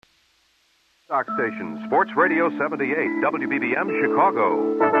Stock station, Sports Radio 78, WBBM,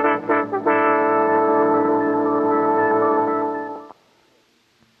 Chicago.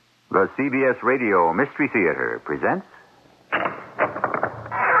 The CBS Radio Mystery Theater presents...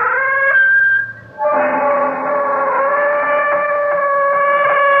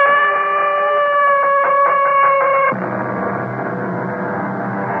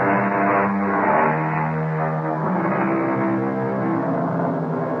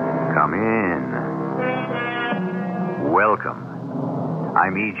 Come in. Welcome.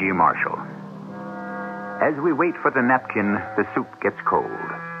 I'm E.G. Marshall. As we wait for the napkin, the soup gets cold.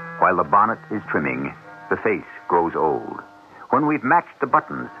 While the bonnet is trimming, the face grows old. When we've matched the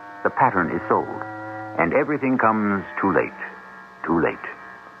buttons, the pattern is sold. And everything comes too late. Too late.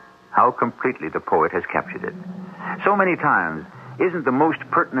 How completely the poet has captured it. So many times, isn't the most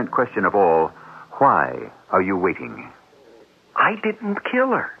pertinent question of all, why are you waiting? I didn't kill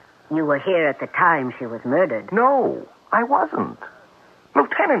her. You were here at the time she was murdered. No, I wasn't.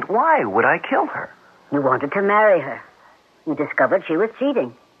 Lieutenant, why would I kill her? You wanted to marry her. You discovered she was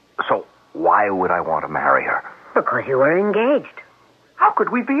cheating. So why would I want to marry her? Because you were engaged. How could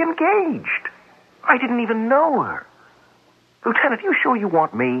we be engaged? I didn't even know her. Lieutenant, you sure you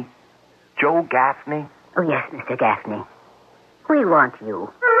want me? Joe Gaffney? Oh, yes, Mr. Gaffney. We want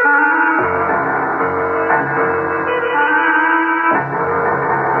you.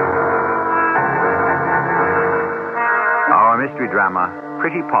 Our mystery drama,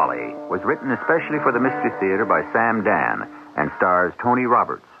 Pretty Polly, was written especially for the Mystery Theater by Sam Dan and stars Tony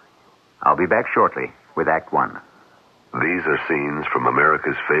Roberts. I'll be back shortly with Act One. These are scenes from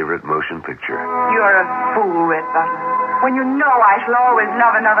America's favorite motion picture. You're a fool, Red Butler. When you know I shall always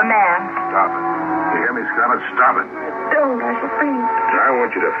love another man. Stop it. You hear me, Scarlett? Stop it. Don't, I shall faint. I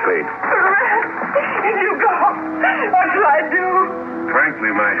want you to faint. You go. What shall I do?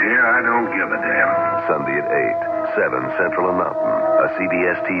 Frankly, my dear, I don't give a damn. Sunday at 8, 7 Central and Mountain. A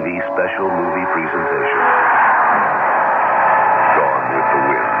CBS TV special movie presentation. Gone with the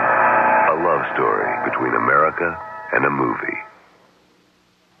Wind. A love story between America and a movie.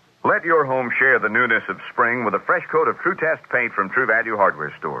 Let your home share the newness of spring with a fresh coat of True Test paint from True Value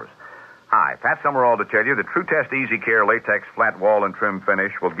Hardware Stores. Hi, Pat Summerall to tell you that True Test Easy Care Latex Flat Wall and Trim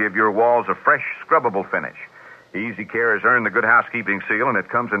Finish will give your walls a fresh, scrubbable finish. Easy Care has earned the Good Housekeeping seal, and it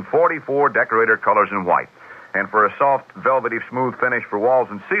comes in 44 decorator colors in white. And for a soft, velvety, smooth finish for walls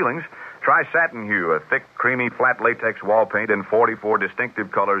and ceilings, try Satin Hue, a thick, creamy, flat latex wall paint in 44 distinctive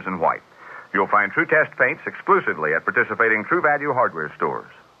colors in white. You'll find True Test paints exclusively at participating True Value Hardware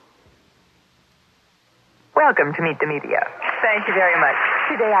Stores. Welcome to Meet the Media. Thank you very much.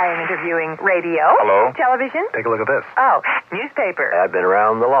 Today I am interviewing radio. Hello. Television. Take a look at this. Oh, newspaper. I've been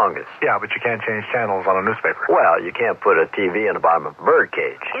around the longest. Yeah, but you can't change channels on a newspaper. Well, you can't put a TV in the bottom of a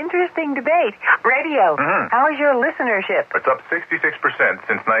birdcage. Interesting debate. Radio. Mm-hmm. How's your listenership? It's up 66%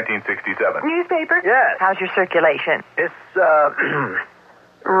 since 1967. Newspaper? Yes. How's your circulation? It's,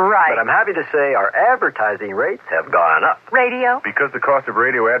 Right. But I'm happy to say our advertising rates have gone up. Radio? Because the cost of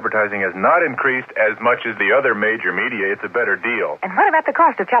radio advertising has not increased as much as the other major media, it's a better deal. And what about the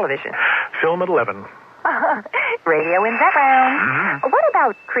cost of television? Film at 11. Radio wins that round. Mm-hmm. What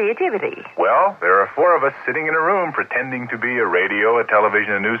about creativity? Well, there are 4 of us sitting in a room pretending to be a radio, a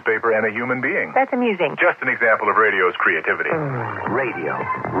television, a newspaper, and a human being. That's amusing. Just an example of radio's creativity. Radio.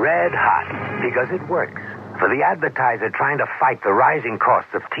 Red hot. Because it works. For the advertiser trying to fight the rising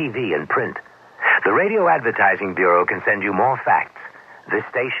costs of TV and print. The Radio Advertising Bureau can send you more facts. This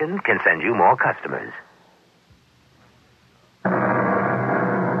station can send you more customers.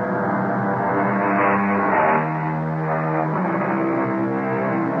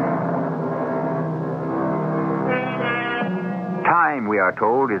 Time, we are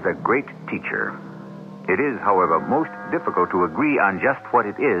told, is a great teacher. It is, however, most difficult to agree on just what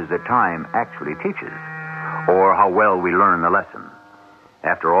it is that time actually teaches, or how well we learn the lesson.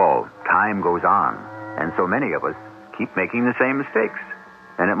 After all, time goes on, and so many of us keep making the same mistakes.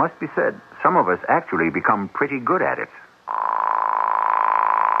 And it must be said, some of us actually become pretty good at it.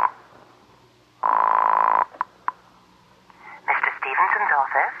 Mr. Stevenson's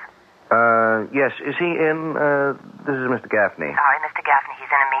office? Yes, is he in? This is Mr. Gaffney. Sorry, Mr. Gaffney, he's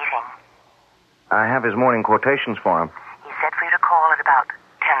in a meeting. I have his morning quotations for him. He said for you to call at about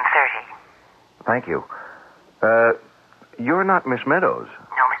 10:30. Thank you. You're not Miss Meadows.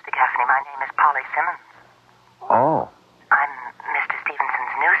 No, Mr. Gaffney, my name is Polly Simmons. Oh. I'm Mr.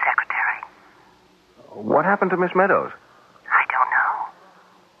 Stevenson's new secretary. What happened to Miss Meadows? I don't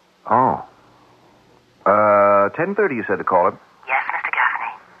know. Oh. 10:30 you said to call him. Yes, Mr.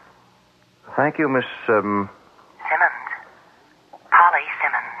 Gaffney. Thank you, Miss, Simmons. Polly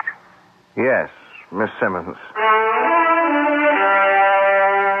Simmons. Yes, Miss Simmons.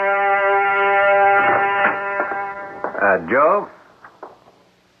 Joe?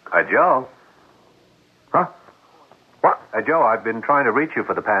 Joe? Huh? What? Joe, I've been trying to reach you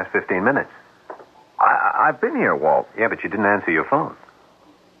for the past 15 minutes. I've been here, Walt. Yeah, but you didn't answer your phone.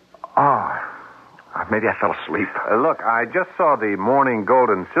 Oh, maybe I fell asleep. Look, I just saw the morning gold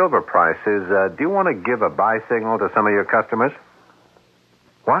and silver prices. Do you want to give a buy signal to some of your customers?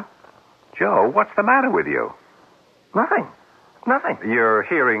 What? Joe, what's the matter with you? Nothing. Your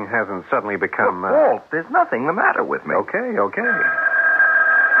hearing hasn't suddenly become... Look, Walt, there's nothing the matter with me. Okay.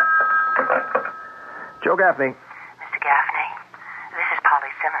 Joe Gaffney. Mr. Gaffney, this is Polly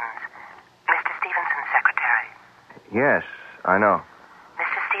Simmons, Mr. Stevenson's secretary. Yes, I know.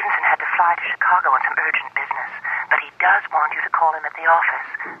 Mr. Stevenson had to fly to Chicago on some urgent business, but he does want you to call him at the office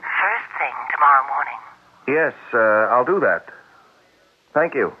first thing tomorrow morning. Yes, I'll do that.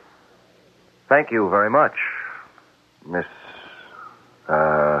 Thank you. Thank you very much, Miss...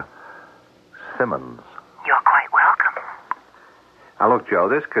 Simmons. You're quite welcome. Now, look, Joe,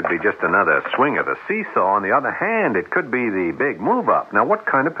 this could be just another swing of the seesaw. On the other hand, it could be the big move-up. Now, what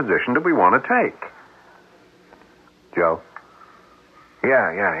kind of position do we want to take? Joe?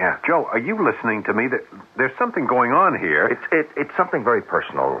 Yeah. Joe, are you listening to me? There's something going on here. It's something very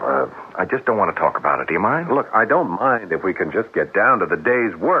personal. I just don't want to talk about it. Do you mind? Look, I don't mind if we can just get down to the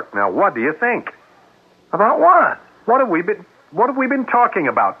day's work. Now, what do you think? About what? What have we been talking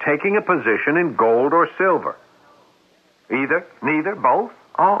about? Taking a position in gold or silver? Either? Neither? Both?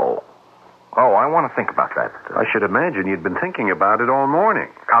 Oh, I want to think about that. I should imagine you'd been thinking about it all morning.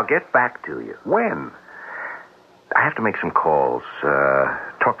 I'll get back to you. When? I have to make some calls,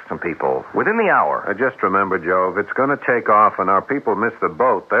 talk to some people within the hour. Just remember, Joe, if it's going to take off and our people miss the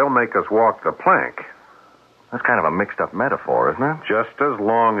boat, they'll make us walk the plank. That's kind of a mixed-up metaphor, isn't it? Just as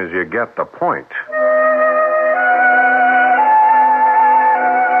long as you get the point.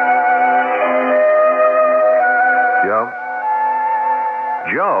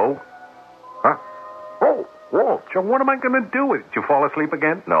 Joe? Huh? Oh, Walt, Joe, what am I going to do with it? Did you fall asleep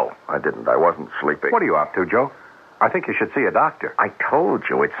again? No, I didn't. I wasn't sleeping. What are you up to, Joe? I think you should see a doctor. I told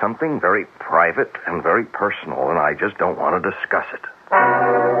you it's something very private and very personal, and I just don't want to discuss it.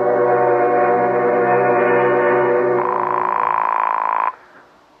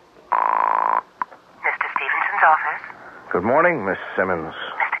 Mr. Stevenson's office? Good morning, Miss Simmons.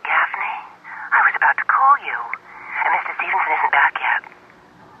 Mr. Gaffney, I was about to call you. And Mr. Stevenson isn't back yet.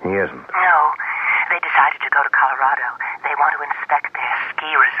 He isn't? No. They decided to go to Colorado. They want to inspect their ski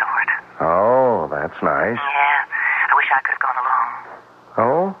resort. Oh, that's nice. Yeah. I wish I could have gone along.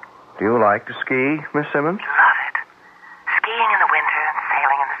 Oh? Do you like to ski, Miss Simmons? Love it. Skiing in the winter and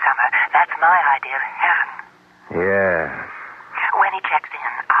sailing in the summer. That's my idea of heaven. Yeah. When he checks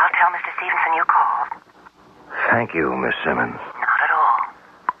in, I'll tell Mr. Stevenson you called. Thank you, Miss Simmons. Not at all.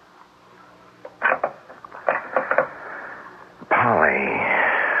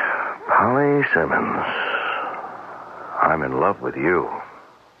 Polly Simmons. I'm in love with you.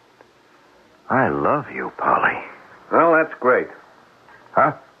 I love you, Polly. Well, that's great.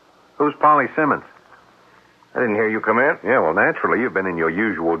 Huh? Who's Polly Simmons? I didn't hear you come in. Yeah, well, naturally, you've been in your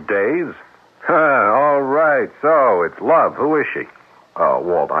usual days. All right, so it's love. Who is she?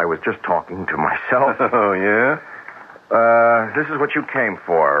 Walt, I was just talking to myself. Oh, yeah? This is what you came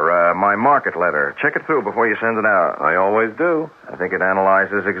for, my market letter. Check it through before you send it out. I always do. I think it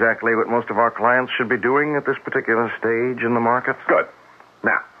analyzes exactly what most of our clients should be doing at this particular stage in the market. Good.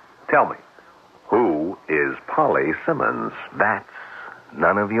 Now, tell me, who is Polly Simmons? That's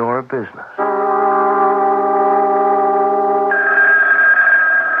none of your business.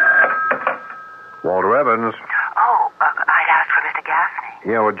 Walter Evans. Oh, I'd asked for Mr.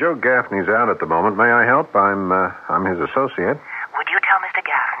 Gaffney. Yeah, well, Joe Gaffney's out at the moment. May I help? I'm his associate. Would you tell Mr.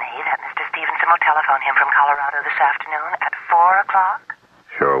 Gaffney that Mr. Stevenson will telephone him from Colorado this afternoon at 4 o'clock?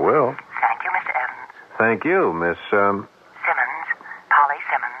 Sure will. Thank you, Mr. Evans. Thank you, Miss, Simmons. Polly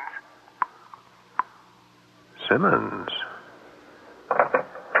Simmons. Simmons.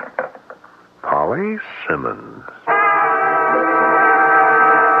 Polly Simmons.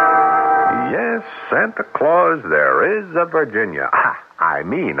 Yes, Santa Claus, there is a Virginia. I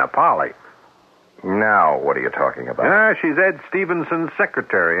mean a Polly. Now, what are you talking about? She's Ed Stevenson's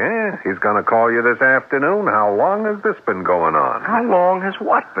secretary, eh? He's going to call you this afternoon. How long has this been going on? How long has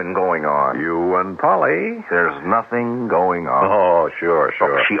what been going on? You and Polly. There's nothing going on. Oh, sure.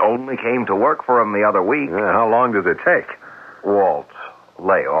 Look, she only came to work for him the other week. Yeah, how long does it take? Walt,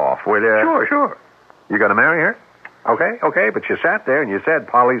 lay off, will you? Sure. You going to marry her? Okay, but you sat there and you said,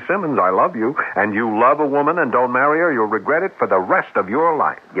 Polly Simmons, I love you, and you love a woman and don't marry her, you'll regret it for the rest of your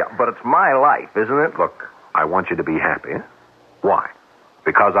life. Yeah, but it's my life, isn't it? Look, I want you to be happy. Why?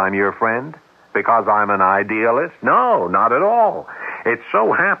 Because I'm your friend? Because I'm an idealist? No, not at all. It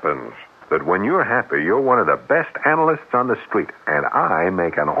so happens that when you're happy, you're one of the best analysts on the street, and I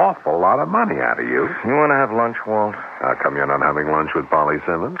make an awful lot of money out of you. You want to have lunch, Walt? How come you're not having lunch with Polly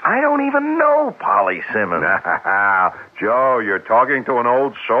Simmons? I don't even know Polly Simmons. Joe, you're talking to an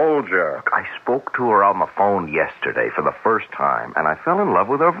old soldier. I spoke to her on the phone yesterday for the first time, and I fell in love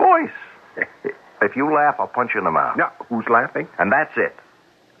with her voice. If you laugh, I'll punch you in the mouth. No, who's laughing? And that's it.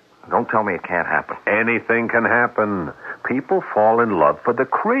 Don't tell me it can't happen. Anything can happen. People fall in love for the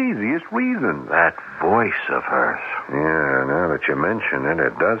craziest reasons. That voice of hers. Yeah, now that you mention it,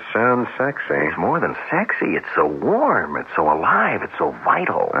 it does sound sexy. It's more than sexy. It's so warm. It's so alive. It's so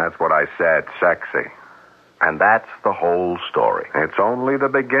vital. That's what I said, sexy. And that's the whole story. It's only the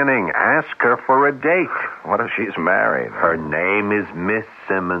beginning. Ask her for a date. What if she's married? Her name is Miss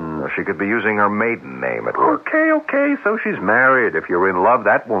Simmons. She could be using her maiden name at work. Okay, so she's married. If you're in love,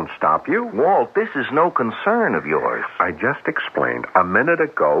 that won't stop you. Walt, this is no concern of yours. I just explained a minute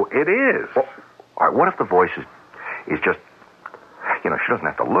ago it is. Well, all right, what if the voice is just... she doesn't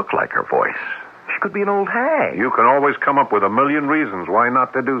have to look like her voice. She could be an old hag. You can always come up with a million reasons why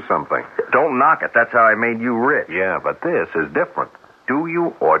not to do something. Don't knock it. That's how I made you rich. Yeah, but this is different. Do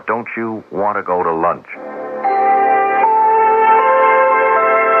you or don't you want to go to lunch?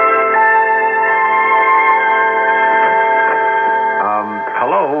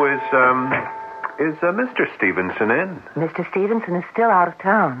 Hello, is Mr. Stevenson in? Mr. Stevenson is still out of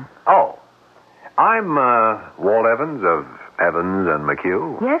town. Oh. I'm, Walt Evans of Evans and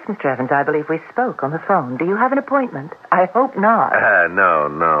McHugh. Yes, Mr. Evans, I believe we spoke on the phone. Do you have an appointment? I hope not. No.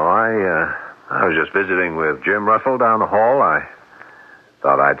 I was just visiting with Jim Russell down the hall. I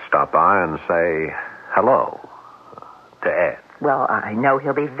thought I'd stop by and say hello to Ed. Well, I know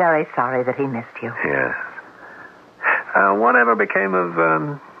he'll be very sorry that he missed you. Yes. Whatever became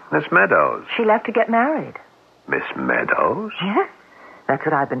of, Miss Meadows? She left to get married. Miss Meadows? Yes. That's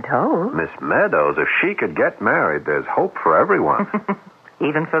what I've been told. Miss Meadows, if she could get married, there's hope for everyone.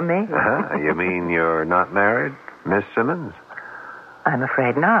 Even for me? You mean you're not married, Miss Simmons? I'm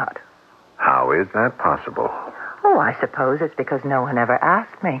afraid not. How is that possible? Oh, I suppose it's because no one ever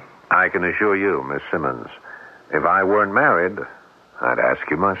asked me. I can assure you, Miss Simmons, if I weren't married, I'd ask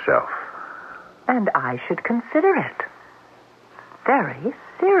you myself. And I should consider it. Very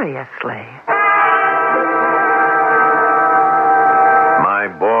seriously. My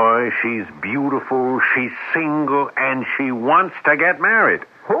boy, she's beautiful, she's single, and she wants to get married.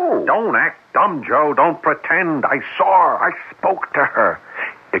 Who? Don't act dumb, Joe. Don't pretend. I saw her. I spoke to her.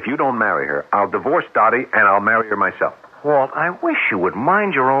 If you don't marry her, I'll divorce Dottie, and I'll marry her myself. Walt, I wish you would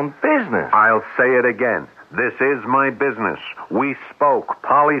mind your own business. I'll say it again. This is my business. We spoke,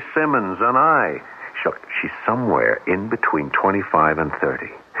 Polly Simmons and I. Look, she's somewhere in between 25 and 30.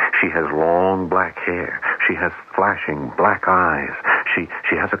 She has long black hair. She has flashing black eyes.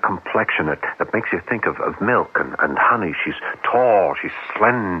 She has a complexion that makes you think of milk and honey. She's tall. She's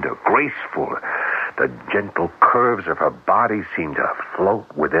slender, graceful. The gentle curves of her body seem to float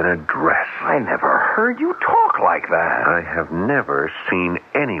within a dress. I never heard you talk like that. I have never seen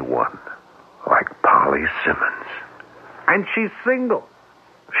anyone like Polly Simmons. And she's single.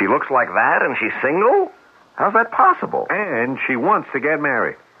 She looks like that and she's single? How's that possible? And she wants to get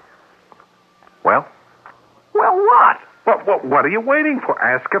married. Well? Well, what? What are you waiting for?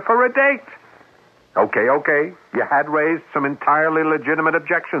 Ask her for a date. Okay. You had raised some entirely legitimate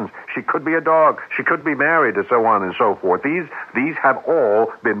objections. She could be a dog. She could be married, and so on and so forth. These have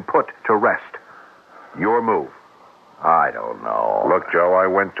all been put to rest. Your move. I don't know. Look, Joe, I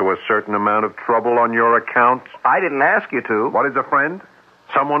went to a certain amount of trouble on your account. I didn't ask you to. What is a friend?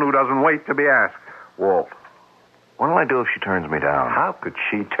 Someone who doesn't wait to be asked. Walt, what'll I do if she turns me down? How could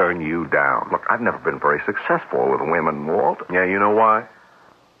she turn you down? Look, I've never been very successful with women, Walt. Yeah, you know why?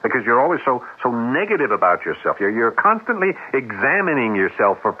 Because you're always so negative about yourself. You're constantly examining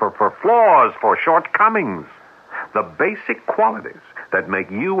yourself for flaws, for shortcomings. The basic qualities that make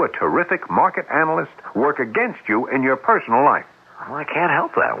you a terrific market analyst work against you in your personal life. Well, I can't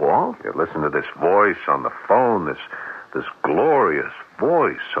help that, Walt. You listen to this voice on the phone, this glorious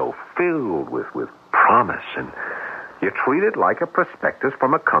voice so filled with promise, and you treat it like a prospectus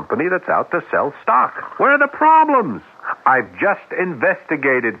from a company that's out to sell stock. Where are the problems? I've just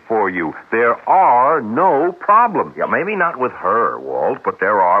investigated for you. There are no problems. Yeah, maybe not with her, Walt, but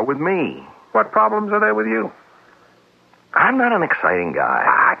there are with me. What problems are there with you? I'm not an exciting guy.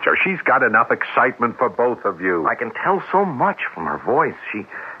 Joe, she's got enough excitement for both of you. I can tell so much from her voice. She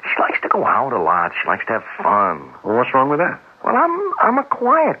likes to go out a lot. She likes to have fun. Well, what's wrong with that? Well, I'm a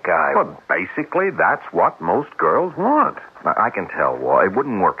quiet guy. Well, basically, that's what most girls want. I can tell, Walt. It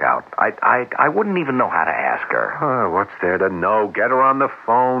wouldn't work out. I wouldn't even know how to ask her. Oh, what's there to know? Get her on the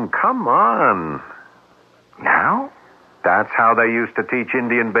phone. Come on. Now? That's how they used to teach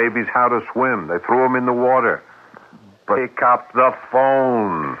Indian babies how to swim. They threw them in the water. Pick up the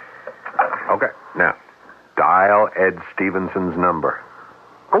phone. Okay, now, dial Ed Stevenson's number.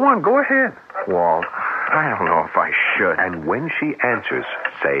 Go on, go ahead. Walt, I don't know if I should. And when she answers,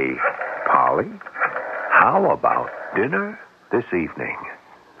 say, Polly, how about dinner this evening?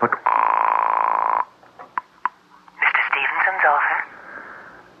 But... Mr. Stevenson's office?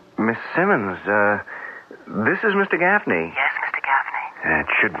 Miss Simmons, this is Mr. Gaffney. Yes, Mr. Gaffney. It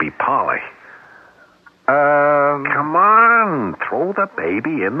should be Polly. Come on, throw the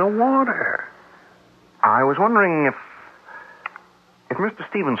baby in the water. I was wondering if Mr.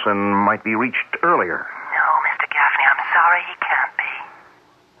 Stevenson might be reached earlier. No, Mr. Gaffney, I'm sorry he can't be.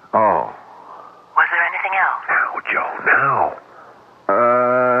 Oh. Was there anything else? Now, Joe, now.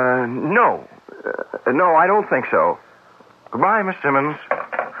 No. No, I don't think so. Goodbye, Miss Simmons.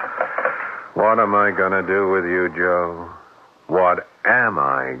 What am I going to do with you, Joe? What am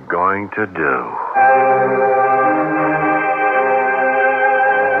I going to do?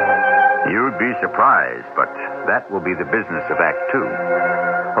 You'd be surprised, but that will be the business of Act Two.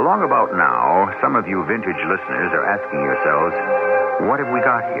 Along about now, some of you vintage listeners are asking yourselves, what have we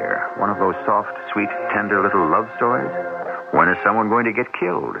got here? One of those soft, sweet, tender little love stories? When is someone going to get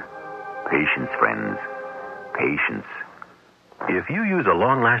killed? Patience, friends. Patience. If you use a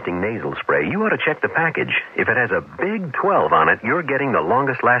long-lasting nasal spray, you ought to check the package. If it has a big 12 on it, you're getting the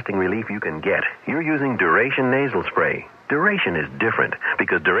longest-lasting relief you can get. You're using Duration nasal spray. Duration is different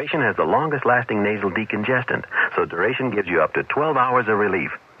because Duration has the longest-lasting nasal decongestant. So Duration gives you up to 12 hours of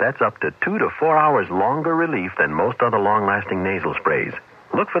relief. That's up to 2 to 4 hours longer relief than most other long-lasting nasal sprays.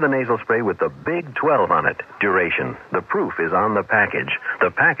 Look for the nasal spray with the big 12 on it. Duration. The proof is on the package.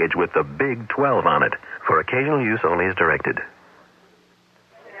 The package with the big 12 on it. For occasional use only as directed.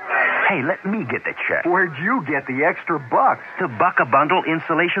 Hey, let me get the check. Where'd you get the extra bucks? The Buck-A-Bundle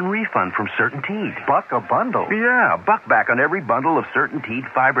insulation refund from Certainteed. Buck-A-Bundle? Yeah, buck back on every bundle of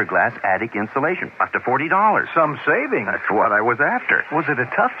Certainteed fiberglass attic insulation. Up to $40. Some savings. That's what I was after. Was it a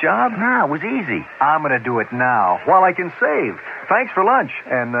tough job? No, it was easy. I'm going to do it now while I can save. Thanks for lunch,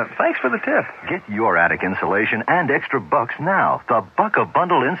 and thanks for the tip. Get your attic insulation and extra bucks now. The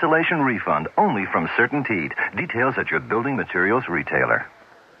Buck-A-Bundle insulation refund, only from Certainteed. Details at your building materials retailer.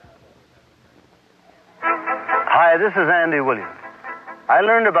 Hi, this is Andy Williams. I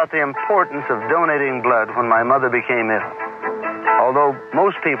learned about the importance of donating blood when my mother became ill. Although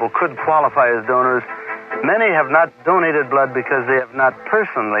most people could qualify as donors, many have not donated blood because they have not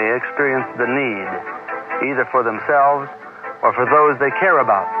personally experienced the need, either for themselves or for those they care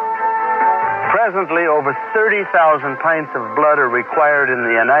about. Presently, over 30,000 pints of blood are required in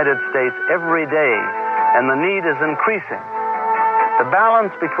the United States every day, and the need is increasing. The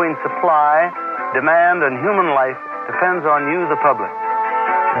balance between supply, demand, and human life depends on you, the public.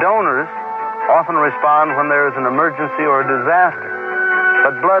 Donors often respond when there is an emergency or a disaster,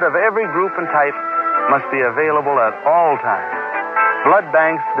 but blood of every group and type must be available at all times. Blood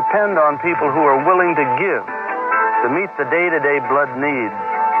banks depend on people who are willing to give to meet the day-to-day blood needs.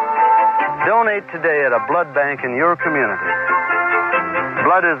 Donate today at a blood bank in your community.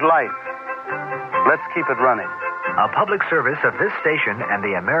 Blood is life. Let's keep it running. A public service of this station and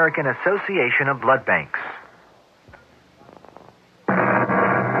the American Association of Blood Banks.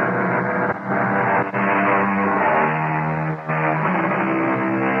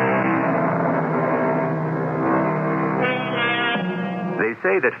 They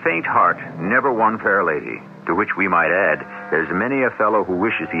say that faint heart never won fair lady, to which we might add, there's many a fellow who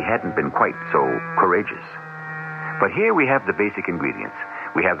wishes he hadn't been quite so courageous. But here we have the basic ingredients.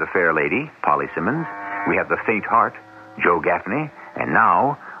 We have the fair lady, Polly Simmons. We have the faint heart, Joe Gaffney, and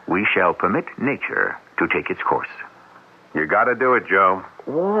now we shall permit nature to take its course. You got to do it, Joe.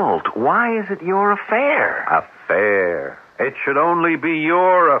 Walt, why is it your affair? Affair. It should only be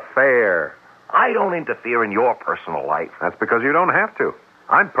your affair. I don't interfere in your personal life. That's because you don't have to.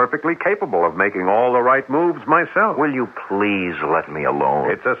 I'm perfectly capable of making all the right moves myself. Will you please let me alone?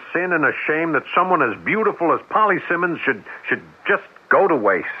 It's a sin and a shame that someone as beautiful as Polly Simmons should just go to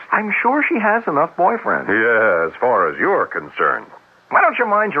waste. I'm sure she has enough boyfriends. Yeah, as far as you're concerned. Why don't you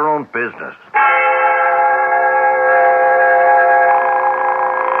mind your own business?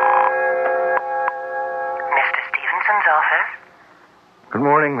 Mr. Stevenson's office? Good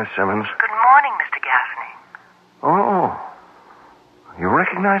morning. morning, Miss Simmons. Good morning, Mr. Gaffney. Oh, you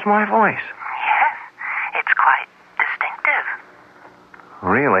recognize my voice? Yes, it's quite distinctive.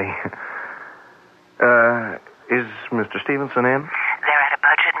 Really? Is Mr. Stevenson in? They're at a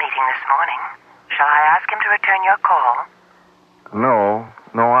budget meeting this morning. Shall I ask him to return your call? No,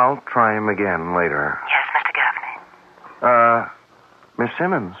 I'll try him again later. Yes, Mr. Gaffney. Miss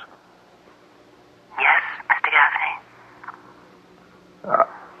Simmons. Yes, Mr. Gaffney.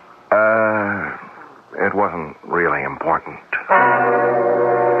 It wasn't really important.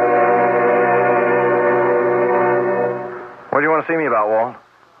 What do you want to see me about, Walt?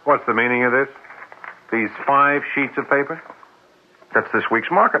 What's the meaning of this? These 5 sheets of paper? That's this week's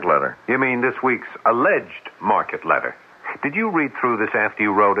market letter. You mean this week's alleged market letter? Did you read through this after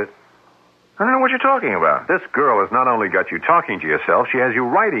you wrote it? I don't know what you're talking about. This girl has not only got you talking to yourself, she has you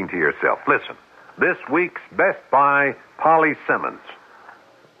writing to yourself. Listen, this week's Best Buy, Polly Simmons.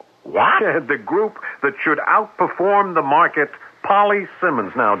 What? The group that should outperform the market, Polly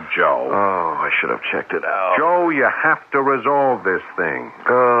Simmons. Now, Joe. Oh, I should have checked it out. Joe, you have to resolve this thing.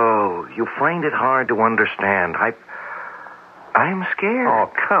 Oh, you find it hard to understand. I'm scared. Oh,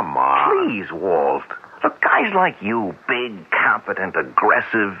 come on. Please, Walt. Look, guys like you, big, competent,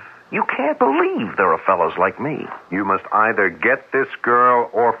 aggressive, you can't believe there are fellows like me. You must either get this girl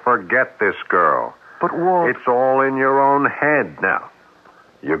or forget this girl. But, Walt... It's all in your own head now.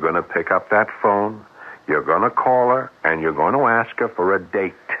 You're going to pick up that phone, you're going to call her, and you're going to ask her for a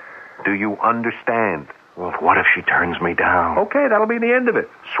date. Do you understand? Well, what if she turns me down? Okay, that'll be the end of it.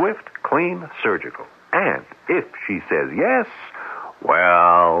 Swift, clean, surgical. And if she says yes,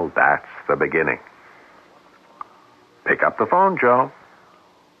 well, that's the beginning. Pick up the phone, Joe.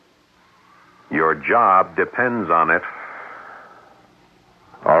 Your job depends on it.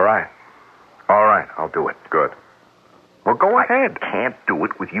 All right, I'll do it. Good. Well, go ahead. I can't do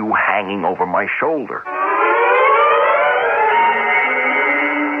it with you hanging over my shoulder.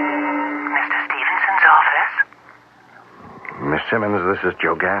 Mr. Stevenson's office? Miss Simmons, this is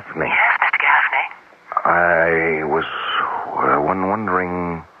Joe Gaffney. Yes, Mr. Gaffney. I was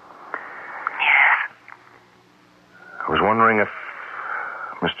wondering... Yes? I was wondering if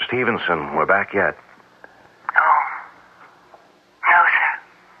Mr. Stevenson were back yet. Oh. No, sir.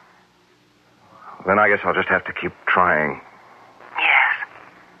 Then I guess I'll just have to keep trying. Yes.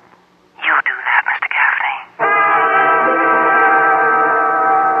 You do that, Mr.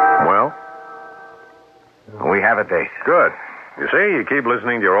 Well? We have a date. Good. You see, you keep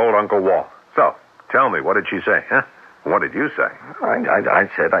listening to your old Uncle Walt. So, tell me, what did she say, huh? What did you say?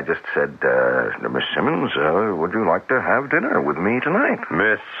 I just said, Miss Simmons, would you like to have dinner with me tonight?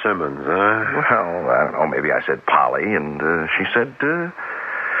 Miss Simmons, huh? Well, I don't know. Maybe I said Polly, and she said,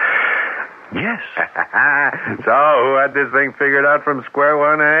 yes. So, who had this thing figured out from square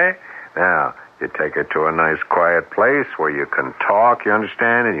one, eh? Now, you take her to a nice quiet place where you can talk, you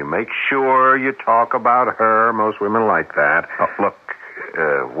understand, and you make sure you talk about her. Most women like that. Oh, look,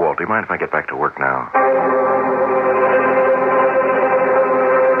 Walt, do you mind if I get back to work now?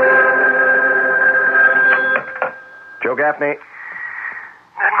 Joe Gaffney.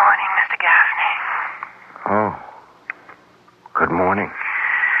 Good morning, Mr. Gaffney. Oh. Good morning.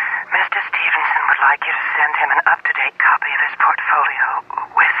 Mr. Stevenson would like you to send him an up-to-date copy of his portfolio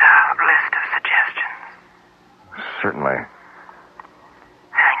with a list of suggestions. Certainly.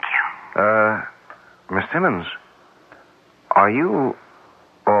 Thank you. Miss Simmons, are you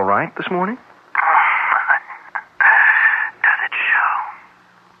all right this morning? Does it show?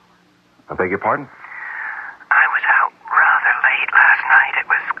 I beg your pardon? I was out rather late last night. It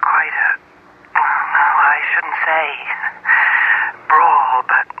was quite a... I shouldn't say brawl,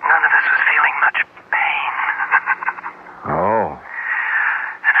 but none of us was feeling much pain. Oh.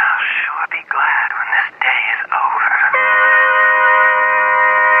 And I'll sure be glad when this day is over.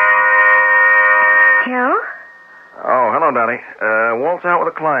 Joe? Oh, hello, Dottie. Walt's out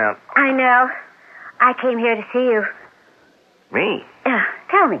with a client. I know. I came here to see you. Me?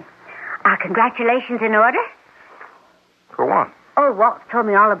 Tell me, are congratulations in order? For what? Oh, Walt told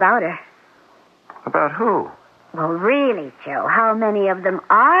me all about her. About who? Well, really, Joe, how many of them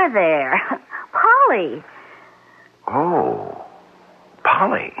are there? Polly. Oh,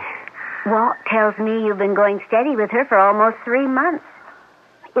 Polly. Walt tells me you've been going steady with her for almost 3 months.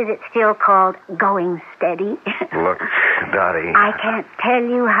 Is it still called going steady? Look, Dottie. I can't tell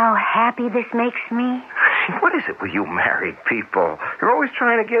you how happy this makes me. What is it with you married people? You're always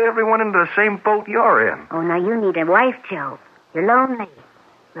trying to get everyone into the same boat you're in. Oh, now you need a wife, Joe. You're lonely.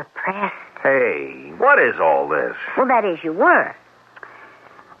 Repressed. Hey, what is all this? Well, that is, you were.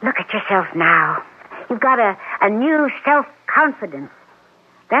 Look at yourself now. You've got a new self-confidence.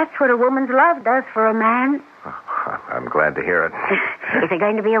 That's what a woman's love does for a man. I'm glad to hear it. Is there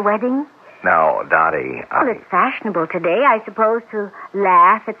going to be a wedding? Now, Dottie, Well, it's fashionable today, I suppose, to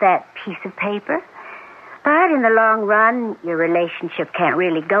laugh at that piece of paper. But in the long run, your relationship can't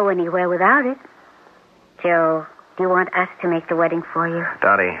really go anywhere without it. Joe, do you want us to make the wedding for you?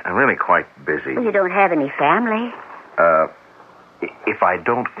 Dottie, I'm really quite busy. Well, you don't have any family. If I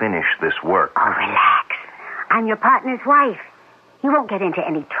don't finish this work... Oh, relax. I'm your partner's wife. You won't get into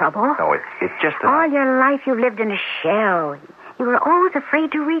any trouble. No, it's just that... All your life you've lived in a shell. You were always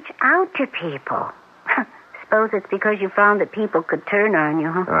afraid to reach out to people. Suppose it's because you found that people could turn on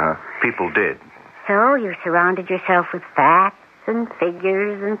you, huh? People did. So you surrounded yourself with facts and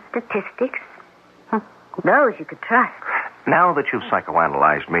figures and statistics. Those you could trust. Now that you've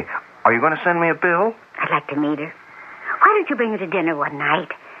psychoanalyzed me, are you going to send me a bill? I'd like to meet her. Why don't you bring her to dinner one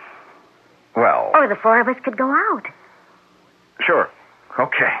night? Well... Or the four of us could go out. Sure.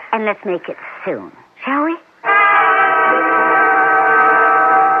 Okay. And let's make it soon, shall we?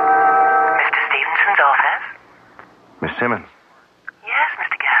 Mr. Stevenson's office? Miss Simmons. Yes,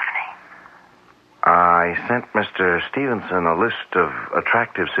 Mr. Gaffney. I sent Mr. Stevenson a list of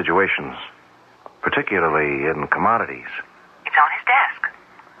attractive situations, particularly in commodities. It's on his desk.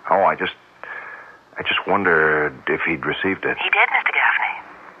 Oh, I just wondered if he'd received it. He did, Mr. Gaffney.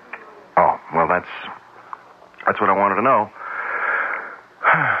 Oh, well, that's what I wanted to know.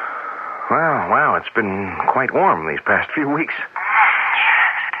 Well, wow, it's been quite warm these past few weeks. Yes,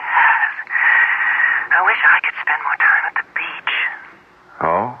 it has. I wish I could spend more time at the beach.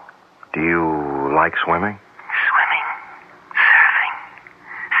 Oh? Do you like swimming? Swimming, surfing,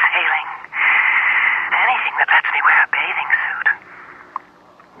 sailing. Anything that lets me wear a bathing suit.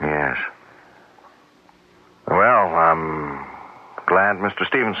 Yes. Well, I'm glad Mr.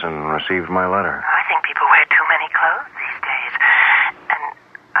 Stevenson received my letter. I think people wear too many clothes these days. And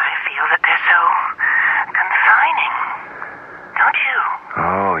I feel that they're so confining. Don't you?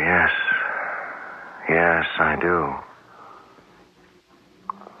 Oh, yes. Yes, I do.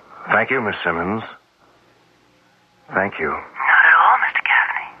 Thank you, Miss Simmons. Thank you. Not at all, Mr.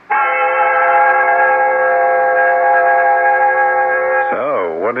 Gaffney.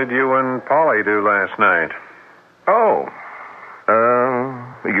 So, what did you and Polly do last night? Oh,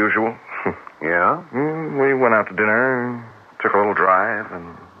 the usual. Yeah? We went out to dinner, took a little drive,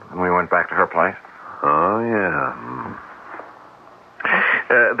 and we went back to her place. Oh, yeah.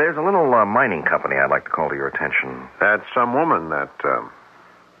 There's a little mining company I'd like to call to your attention. That's some woman, that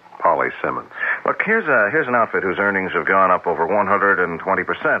Polly Simmons. Look, here's an outfit whose earnings have gone up over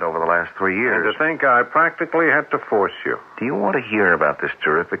 120% over the last 3 years. And to think I practically had to force you. Do you want to hear about this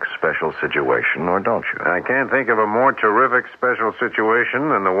terrific special situation, or don't you? I can't think of a more terrific special situation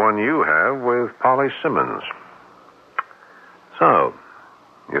than the one you have with Polly Simmons. So,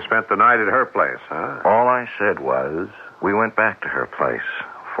 you spent the night at her place, huh? All I said was we went back to her place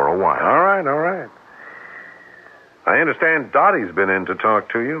for a while. All right. I understand Dottie's been in to talk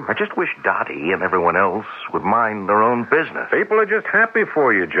to you. I just wish Dottie and everyone else would mind their own business. People are just happy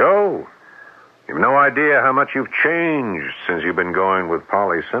for you, Joe. You've no idea how much you've changed since you've been going with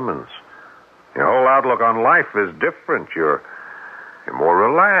Polly Simmons. Your whole outlook on life is different. You're more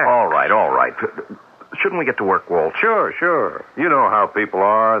relaxed. All right. Shouldn't we get to work, Walt? Sure. You know how people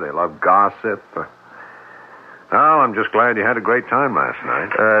are. They love gossip. Now, I'm just glad you had a great time last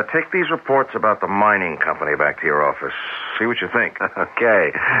night. Take these reports about the mining company back to your office. See what you think.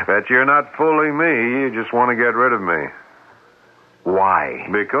 Okay. Bet you're not fooling me. You just want to get rid of me. Why?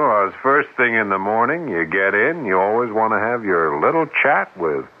 Because first thing in the morning, you get in, you always want to have your little chat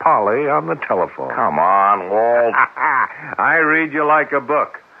with Polly on the telephone. Come on, Walt. I read you like a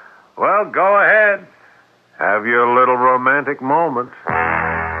book. Well, go ahead. Have your little romantic moment.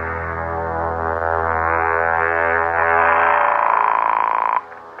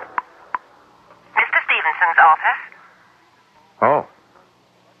 Office? Oh.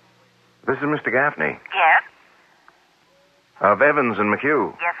 This is Mr. Gaffney. Yes? Of Evans and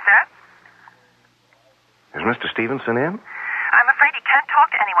McHugh. Yes, sir? Is Mr. Stevenson in? I'm afraid he can't talk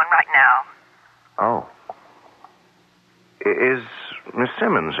to anyone right now. Oh. Is Miss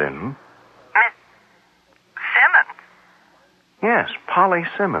Simmons in? Miss Simmons? Yes, Polly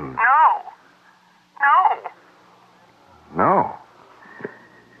Simmons. No.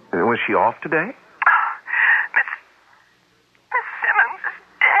 Was she off today?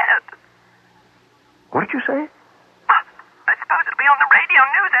 What did you say? I suppose it'll be on the radio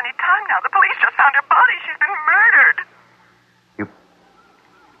news any time now. The police just found her body. She's been murdered. You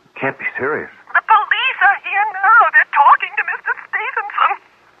can't be serious. The police are here now. They're talking to Mr. Stevenson.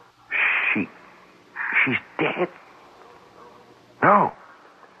 She's dead? No.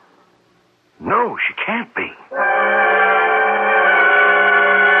 She can't be.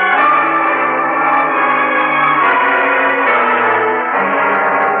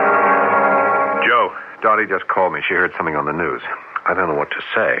 Joe, Dottie just called me. She heard something on the news. I don't know what to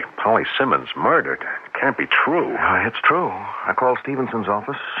say. Polly Simmons murdered. It can't be true. It's true. I called Stevenson's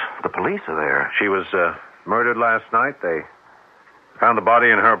office. The police are there. She was murdered last night. They found the body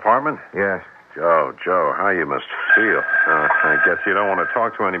in her apartment? Yes. Joe, how you must feel. I guess you don't want to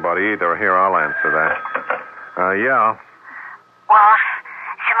talk to anybody either. Here, I'll answer that. Yeah. Well,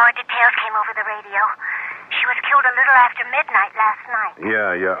 some more details came over the radio. She was killed a little after midnight last night.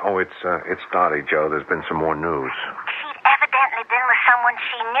 Yeah. Oh, it's Dottie, Joe. There's been some more news. She'd evidently been with someone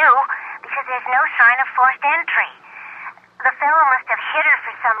she knew because there's no sign of forced entry. The fellow must have hit her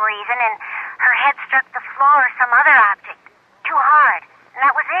for some reason, and her head struck the floor or some other object. Too hard. And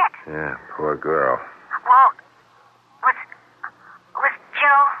that was it. Yeah, poor girl. Well, was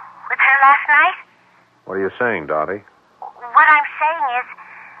Joe with her last night? What are you saying, Dottie? What I'm saying is,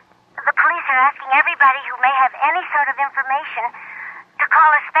 the police are asking everybody who may have any sort of information to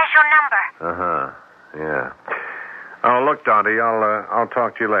call a special number. Yeah. Oh, look, Dottie, I'll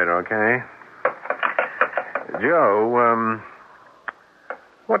talk to you later, okay? Joe,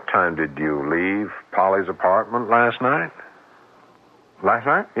 what time did you leave Polly's apartment last night? Last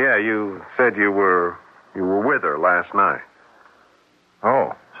night? Yeah, you said you were with her last night.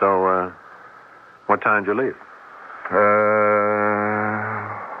 Oh. So, what time did you leave?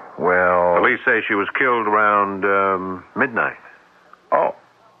 Well... Police say she was killed around midnight. Oh.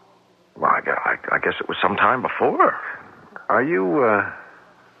 Well, I guess it was sometime before. Are you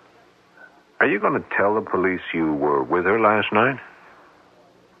going to tell the police you were with her last night?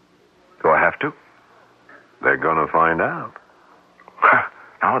 Do I have to? They're going to find out.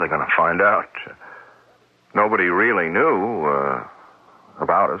 How are they going to find out? Nobody really knew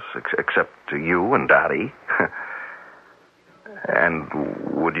about us except you and Dottie. And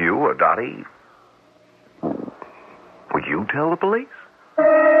would you or Dottie... Would you tell the police?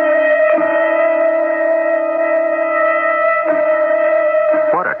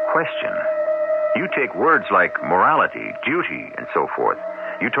 What a question. You take words like morality, duty, and so forth.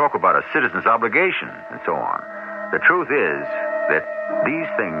 You talk about a citizen's obligation, and so on. The truth is that these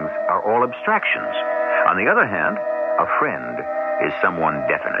things are all abstractions. On the other hand, a friend is someone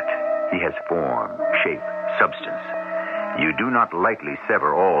definite. He has form, shape, substance. You do not lightly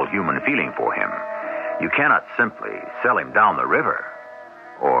sever all human feeling for him. You cannot simply sell him down the river.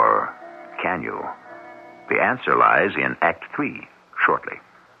 Or can you? The answer lies in Act 3, shortly.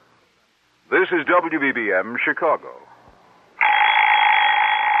 This is WBBM Chicago.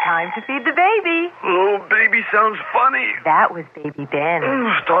 Time to feed the baby. Oh, baby sounds funny. That was Baby Ben.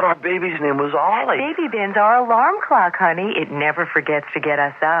 Thought our baby's name was Ollie. Baby Ben's our alarm clock, honey. It never forgets to get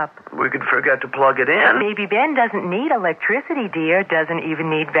us up. We could forget to plug it in. Baby Ben doesn't need electricity, dear. Doesn't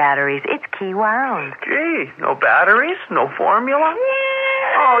even need batteries. It's key wound. Gee, no batteries? No formula?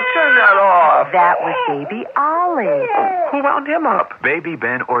 Oh, turn that off. That was Baby Ollie. Who wound him up? Baby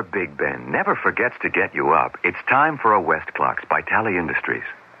Ben or Big Ben never forgets to get you up. It's time for a West Clocks by Tally Industries.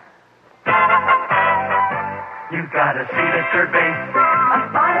 You've got a seat at third base, a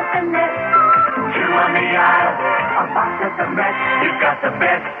spot at the net, two on the aisle, a box at the Met. You've got the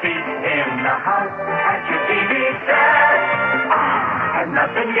best seat in the house at your TV set. And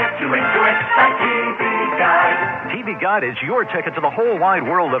nothing gets you into it like TV Guide. TV Guide is your ticket to the whole wide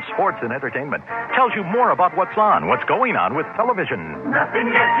world of sports and entertainment. Tells you more about what's on, what's going on with television. Nothing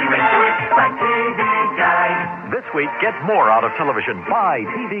gets you into it like TV Guide. This week, get more out of television. Buy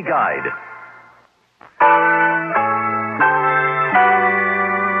TV Guide.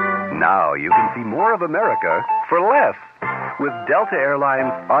 Now you can see more of America for less with Delta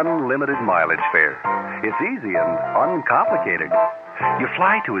Airlines Unlimited Mileage Fare. It's easy and uncomplicated. You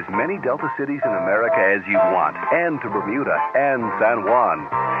fly to as many Delta cities in America as you want, and to Bermuda and San Juan.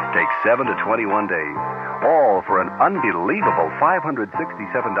 Takes 7 to 21 days, all for an unbelievable $567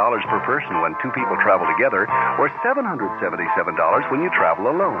 per person when two people travel together, or $777 when you travel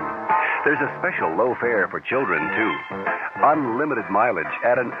alone. There's a special low fare for children, too. Unlimited mileage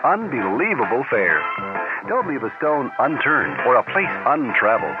at an unbelievable fare. Don't leave a stone unturned or a place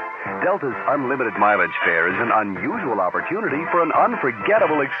untraveled. Delta's unlimited mileage fare is an unusual opportunity for an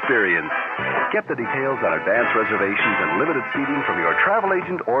unforgettable experience. Get the details on advance reservations and limited seating from your travel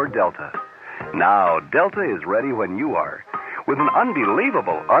agent or Delta. Now, Delta is ready when you are, with an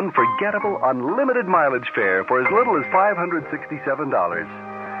unbelievable, unforgettable, unlimited mileage fare for as little as $567.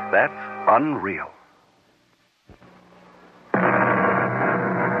 That's unreal.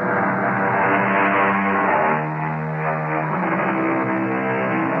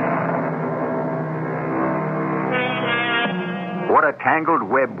 tangled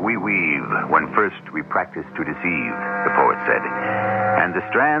web we weave when first we practice to deceive, the poet said. And the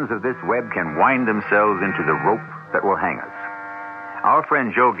strands of this web can wind themselves into the rope that will hang us. Our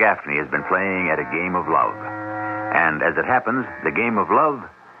friend Joe Gaffney has been playing at a game of love. And as it happens, the game of love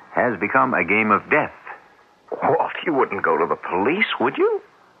has become a game of death. Walt, you wouldn't go to the police, would you?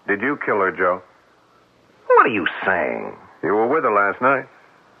 Did you kill her, Joe? What are you saying? You were with her last night.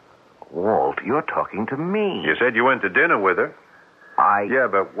 Walt, you're talking to me. You said you went to dinner with her. Yeah,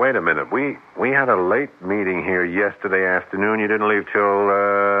 but wait a minute. We had a late meeting here yesterday afternoon. You didn't leave till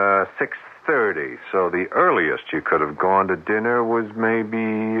 6:30. So the earliest you could have gone to dinner was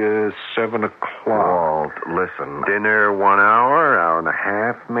maybe 7 o'clock. Walt, listen. Dinner 1 hour and a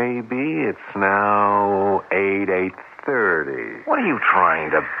half maybe. It's now 8:30. What are you trying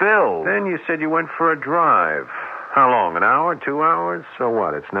to build? Then you said you went for a drive. How long? An hour? 2 hours? So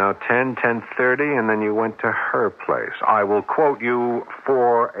what? It's now 10:30, and then you went to her place. I will quote you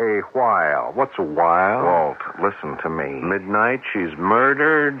for a while. What's a while? Walt, listen to me. Midnight, she's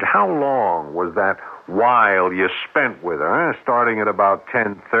murdered. How long was that while you spent with her? Starting at about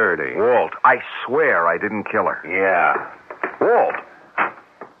 10:30. Walt, I swear I didn't kill her. Yeah. Walt!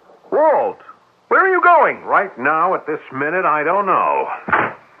 Walt! Where are you going? Right now, at this minute, I don't know.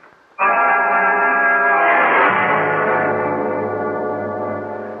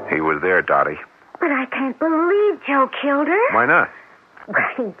 He was there, Dottie. But I can't believe Joe killed her. Why not? Well,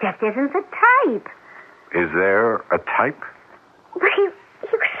 he just isn't the type. Is there a type? But he was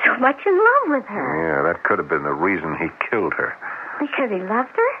so much in love with her. Yeah, that could have been the reason he killed her. Because he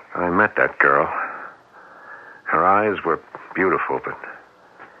loved her? I met that girl. Her eyes were beautiful, but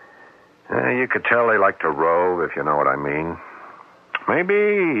you could tell they liked to rove, if you know what I mean.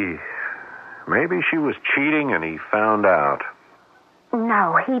 Maybe she was cheating and he found out.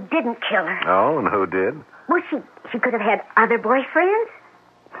 No, he didn't kill her. Oh, and who did? Well, she could have had other boyfriends.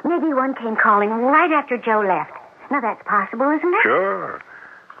 Maybe one came calling right after Joe left. Now, that's possible, isn't it? Sure.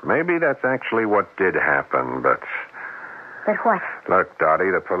 Maybe that's actually what did happen, but... But what? Look, Dottie,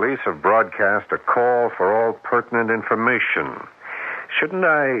 the police have broadcast a call for all pertinent information. Shouldn't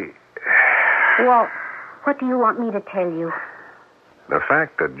I... Walt, what do you want me to tell you? The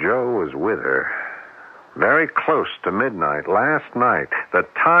fact that Joe was with her very close to midnight last night, the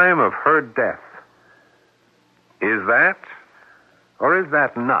time of her death, is that or is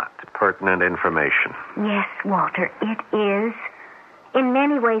that not pertinent information? Yes, Walter, it is. In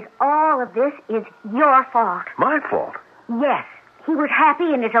many ways, all of this is your fault. My fault? Yes. He was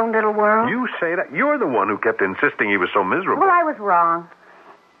happy in his own little world. You say that? You're the one who kept insisting he was so miserable. Well, I was wrong.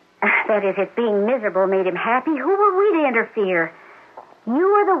 That is, if being miserable made him happy, who were we to interfere?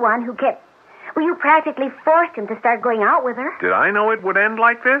 You were the one who kept... Well, you practically forced him to start going out with her. Did I know it would end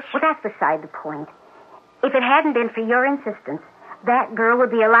like this? Well, that's beside the point. If it hadn't been for your insistence, that girl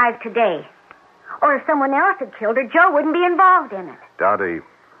would be alive today. Or if someone else had killed her, Joe wouldn't be involved in it. Dottie,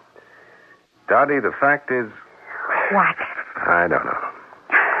 the fact is... What? I don't know.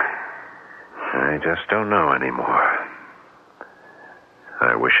 I just don't know anymore.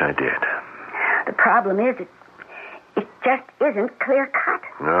 I wish I did. The problem is, it just isn't clear-cut.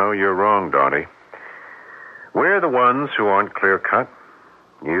 No, you're wrong, Dottie. We're the ones who aren't clear-cut.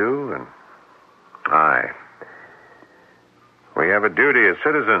 You and I. We have a duty as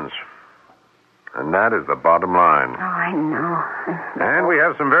citizens. And that is the bottom line. Oh, I know. And we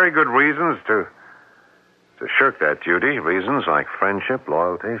have some very good reasons to shirk that duty. Reasons like friendship,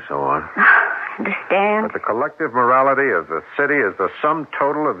 loyalty, so on. I understand. But the collective morality of the city is the sum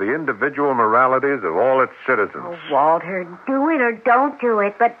total of the individual moralities of all its citizens. Oh, Walter, do it or don't do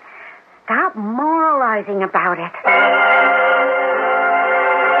it, but stop moralizing about it.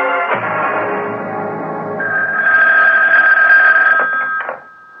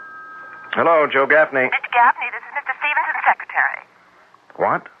 Hello, Joe Gaffney. Mr. Gaffney, this is Mr. Stevenson's secretary.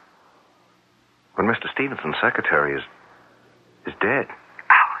 What? But Mr. Stevenson's secretary is dead.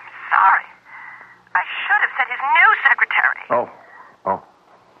 Oh, I'm sorry. I should have said his new secretary. Oh.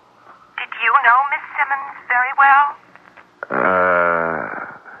 Did you know Miss Simmons very well?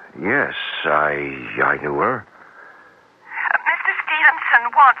 Yes, I knew her. Mr. Stevenson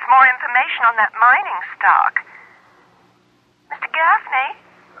wants more information on that mining stock. Mr. Gaffney?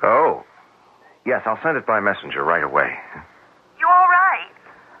 Oh. Yes, I'll send it by messenger right away. You all right?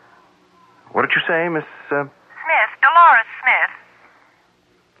 What did you say, Miss... Smith, Dolores Smith.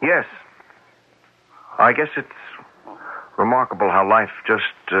 Yes. I guess it's remarkable how life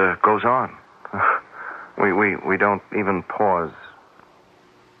just goes on. We don't even pause.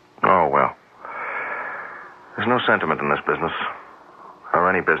 Oh, well. There's no sentiment in this business. Or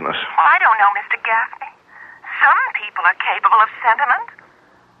any business. Well, I don't know, Mr. Gaffney. Some people are capable of sentiment.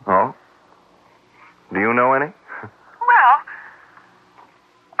 Oh? Do you know any? Well,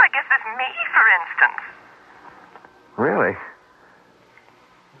 I guess there's me, for instance. Really?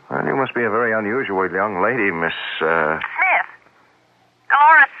 Well, you must be a very unusual young lady, Miss, Smith.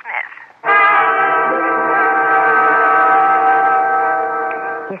 Dolores Smith.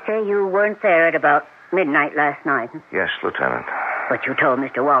 You say you weren't there at about midnight last night. Yes, Lieutenant. But you told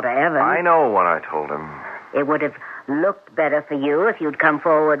Mr. Walter Evans. I know what I told him. It would have looked better for you if you'd come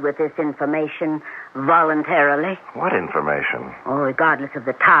forward with this information voluntarily. What information? Oh, regardless of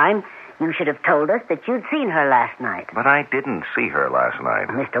the time, you should have told us that you'd seen her last night. But I didn't see her last night.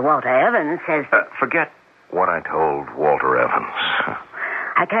 Mr. Walter Evans says... Forget what I told Walter Evans.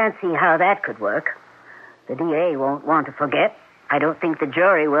 I can't see how that could work. The DA won't want to forget. I don't think the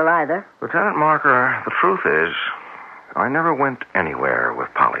jury will either. Lieutenant Marker, the truth is, I never went anywhere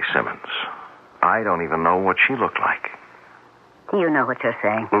with Polly Simmons. I don't even know what she looked like. Do you know what you're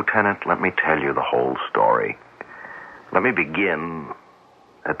saying? Lieutenant, let me tell you the whole story. Let me begin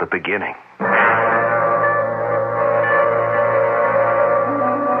at the beginning.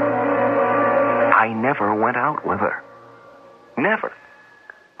 I never went out with her. Never.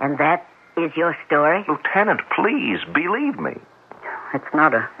 And that is your story? Lieutenant, please, believe me. It's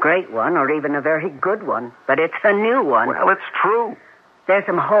not a great one or even a very good one, but it's a new one. Well, it's true. There's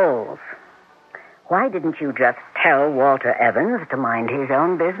some holes. Why didn't you just tell Walter Evans to mind his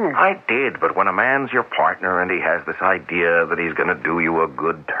own business? I did, but when a man's your partner and he has this idea that he's going to do you a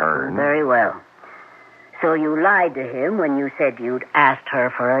good turn... Very well. So you lied to him when you said you'd asked her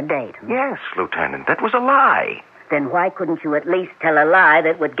for a date? Yes, Lieutenant, that was a lie. Then why couldn't you at least tell a lie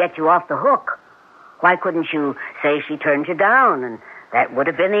that would get you off the hook? Why couldn't you say she turned you down and that would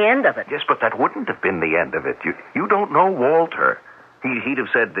have been the end of it? Yes, but that wouldn't have been the end of it. You don't know Walter. He'd have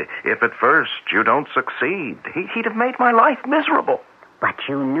said, if at first you don't succeed, he'd have made my life miserable. But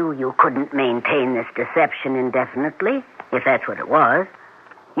you knew you couldn't maintain this deception indefinitely, if that's what it was.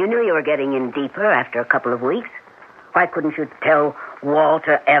 You knew you were getting in deeper after a couple of weeks. Why couldn't you tell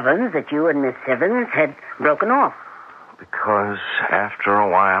Walter Evans that you and Miss Simmons had broken off? Because after a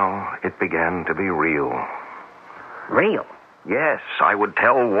while, it began to be real. Real? Yes, I would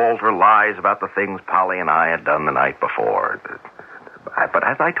tell Walter lies about the things Polly and I had done the night before. But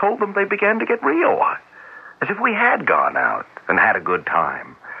as I told them, they began to get real. As if we had gone out and had a good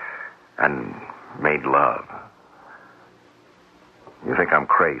time and made love. You think I'm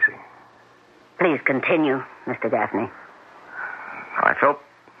crazy? Please continue, Mr. Gaffney. I felt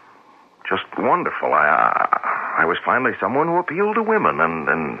just wonderful. I was finally someone who appealed to women,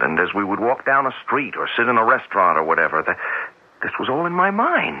 and as we would walk down a street or sit in a restaurant or whatever, this was all in my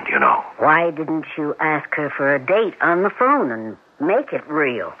mind, you know. Why didn't you ask her for a date on the phone and make it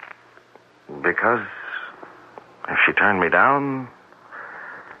real? Because if she turned me down,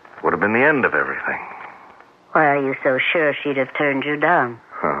 it would have been the end of everything. Why are you so sure she'd have turned you down?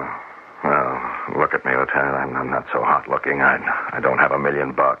 Oh, well, look at me, Lieutenant. I'm not so hot looking. I don't have $1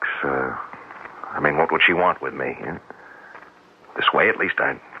 million. I mean, what would she want with me? This way, at least,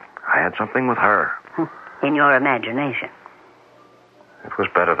 I had something with her. In your imagination. It was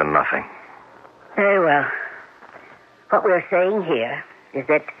better than nothing. Very well. What we're saying here is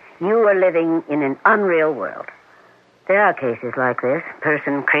that you are living in an unreal world. There are cases like this. A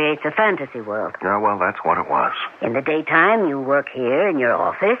person creates a fantasy world. Yeah, well, that's what it was. In the daytime, you work here in your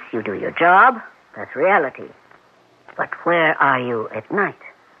office. You do your job. That's reality. But where are you at night?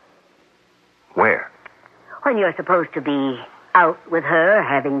 Where? When you're supposed to be out with her,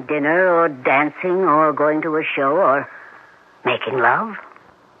 having dinner or dancing or going to a show or making love.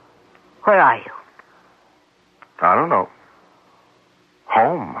 Where are you? I don't know.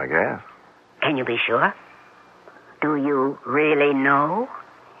 Home, I guess. Can you be sure? Do you really know?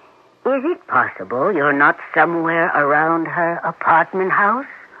 Is it possible you're not somewhere around her apartment house,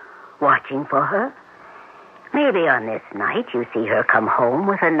 watching for her? Maybe on this night you see her come home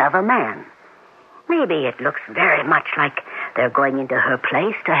with another man. Maybe it looks very much like they're going into her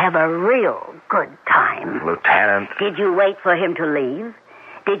place to have a real good time. Lieutenant. Did you wait for him to leave?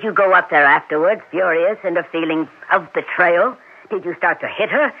 Did you go up there afterwards, furious and a feeling of betrayal? Did you start to hit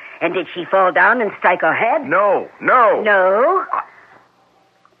her? And did she fall down and strike her head? No. No?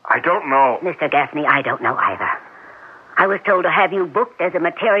 I don't know. Mr. Gaffney, I don't know either. I was told to have you booked as a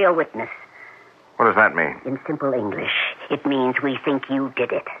material witness. What does that mean? In simple English, it means we think you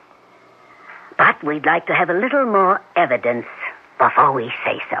did it. But we'd like to have a little more evidence before we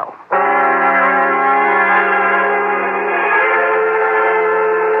say so.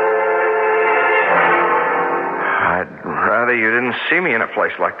 I'd rather you didn't see me in a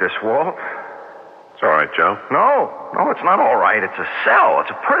place like this, Walt. It's all right, Joe. No, it's not all right. It's a cell.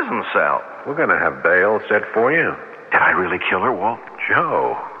 It's a prison cell. We're going to have bail set for you. Did I really kill her, Walt?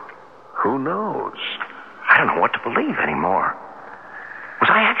 Joe, who knows? I don't know what to believe anymore.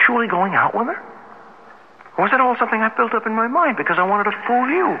 Was I actually going out with her? Or was it all something I built up in my mind because I wanted to fool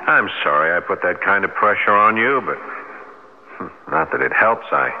you? I'm sorry I put that kind of pressure on you, but not that it helps.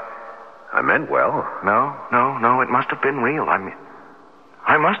 I meant well. No, it must have been real.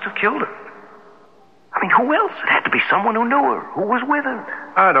 I must have killed her. I mean, who else? It had to be someone who knew her, who was with her.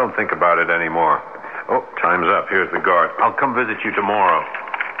 I don't think about it anymore. Oh, time's up. Here's the guard. I'll come visit you tomorrow.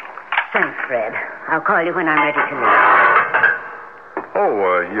 Thanks, Fred. I'll call you when I'm ready to leave.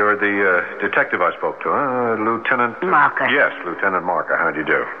 Oh, you're the detective I spoke to, huh? Lieutenant... Marker. Yes, Lieutenant Marker. How'd you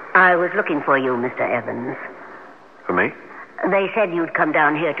do? I was looking for you, Mr. Evans. For me? They said you'd come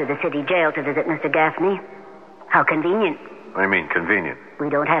down here to the city jail to visit Mr. Gaffney. How convenient. I mean, convenient. We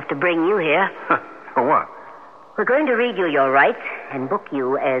don't have to bring you here. For what? We're going to read you your rights and book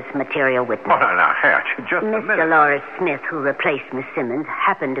you as material witness. Oh, now, Hatch, just a Miss minute. Dolores Smith, who replaced Miss Simmons,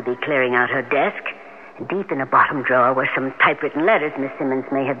 happened to be clearing out her desk. And deep in a bottom drawer were some typewritten letters Miss Simmons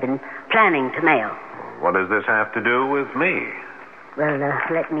may have been planning to mail. What does this have to do with me? Well,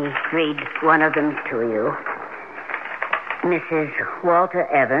 let me read one of them to you. Mrs. Walter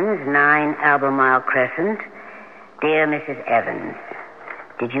Evans, 9 Albemarle Crescent. Dear Mrs. Evans,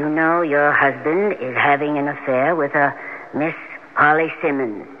 did you know your husband is having an affair with a Miss Polly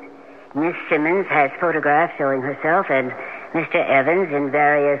Simmons? Miss Simmons has photographs showing herself and Mr. Evans in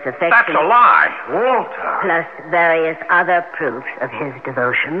various affectionate... That's a lie, Walter. Plus various other proofs of his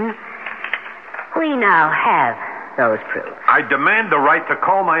devotion. We now have those proofs. I demand the right to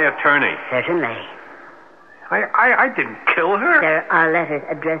call my attorney. Certainly. I didn't kill her. There are letters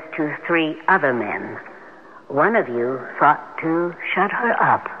addressed to 3 other men. One of you thought to shut her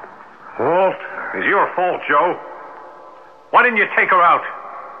up. Walter, it's your fault, Joe. Why didn't you take her out?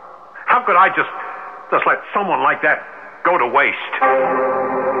 How could I just let someone like that go to waste?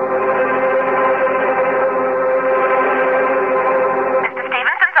 Mr.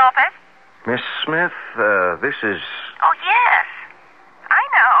 Stevenson's office? Miss Smith, this is... Oh, yes. I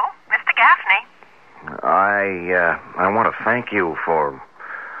know. Mr. Gaffney. I want to thank you for...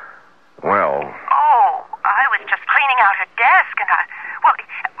 Well... Oh, I was just cleaning out her desk, and well,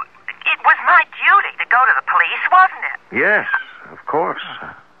 it was my duty to go to the police, wasn't it? Yes, of course.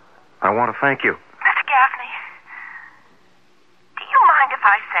 I want to thank you. Mr. Gaffney, do you mind if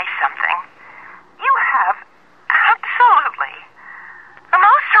I say something? You have absolutely the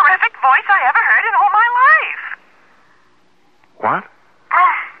most terrific voice I ever heard in all my life. What?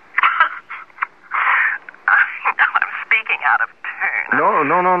 I know I'm speaking out of turn.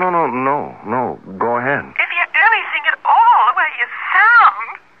 No. Go ahead. If you're anything at all the way you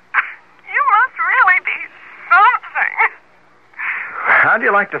sound, you must really be something. How'd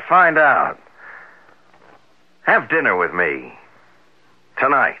you like to find out? Have dinner with me.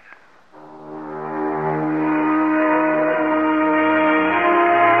 Tonight.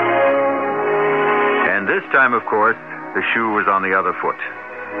 And this time, of course, the shoe was on the other foot.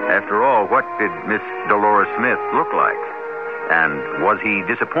 After all, what did Miss Dolores Smith look like? And was he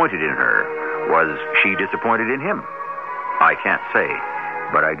disappointed in her? Was she disappointed in him? I can't say,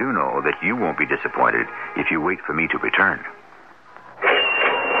 but I do know that you won't be disappointed if you wait for me to return.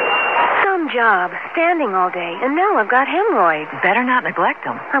 Some job, standing all day, and now I've got hemorrhoids. Better not neglect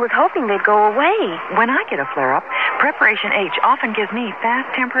them. I was hoping they'd go away. When I get a flare-up, Preparation H often gives me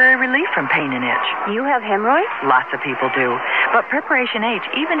fast temporary relief from pain and itch. You have hemorrhoids? Lots of people do. But Preparation H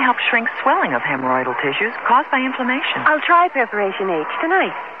even helps shrink swelling of hemorrhoidal tissues caused by inflammation. I'll try Preparation H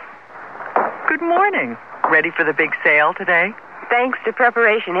tonight. Good morning. Ready for the big sale today? Thanks to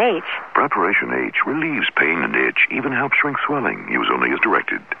Preparation H. Preparation H relieves pain and itch, even helps shrink swelling. Use only as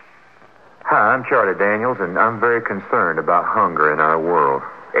directed. Hi, I'm Charlie Daniels, and I'm very concerned about hunger in our world.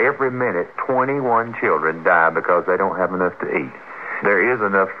 Every minute, 21 children die because they don't have enough to eat. There is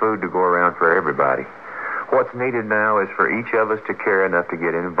enough food to go around for everybody. What's needed now is for each of us to care enough to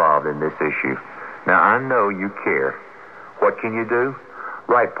get involved in this issue. Now, I know you care. What can you do?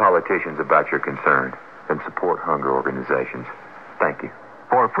 Write politicians about your concern and support hunger organizations. Thank you.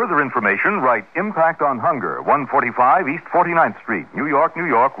 For further information, write Impact on Hunger, 145 East 49th Street, New York,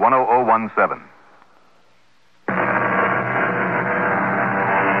 10017.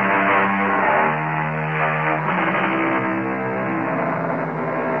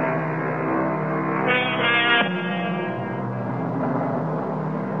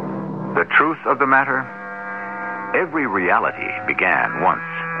 The truth of the matter, every reality began once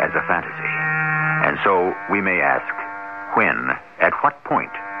as a fantasy. And so we may ask, when, at what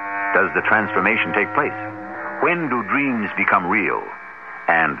point, does the transformation take place? When do dreams become real?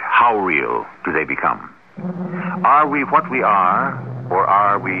 And how real do they become? Are we what we are, or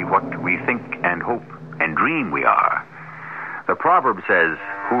are we what we think and hope and dream we are? The proverb says,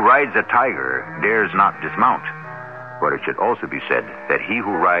 "Who rides a tiger dares not dismount." But it should also be said that he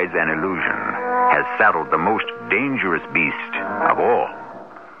who rides an illusion has saddled the most dangerous beast of all.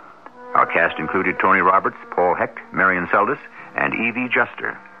 Our cast included Tony Roberts, Paul Hecht, Marion Seldes, and Evie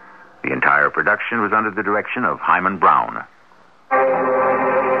Juster. The entire production was under the direction of Hyman Brown.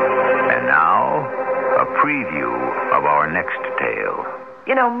 And now, a preview of our next tale.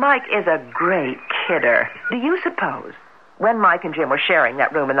 You know, Mike is a great kidder. Do you suppose, when Mike and Jim were sharing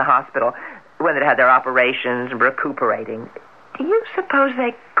that room in the hospital, when they had their operations and recuperating, do you suppose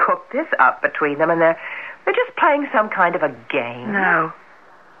they cooked this up between them and they're just playing some kind of a game? No,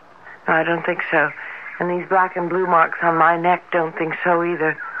 I don't think so. And these black and blue marks on my neck don't think so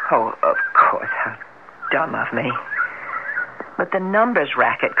either. Oh, of course. How dumb of me. But the numbers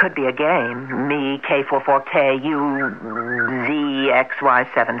racket could be a game. Me, K44K, you,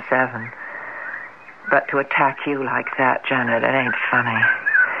 ZXY77. But to attack you like that, Janet, it ain't funny.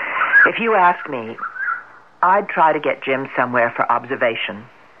 If you ask me, I'd try to get Jim somewhere for observation.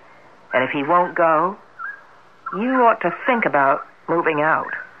 And if he won't go, you ought to think about moving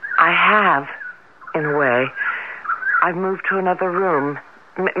out. I have, in a way. I've moved to another room,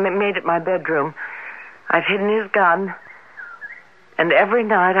 made it my bedroom. I've hidden his gun, and every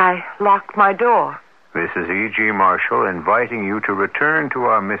night I lock my door. This is E.G. Marshall inviting you to return to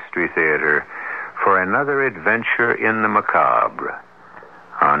our Mystery Theater for another adventure in the macabre.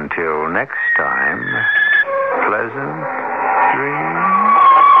 Until next time, pleasant dreams.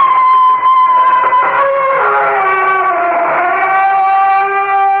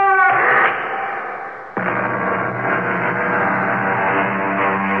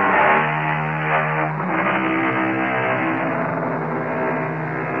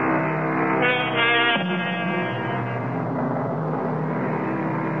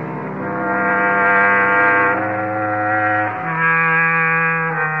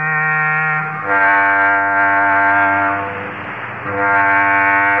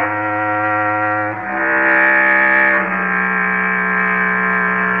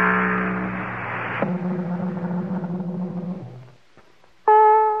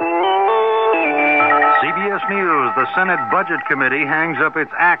 The Senate Budget Committee hangs up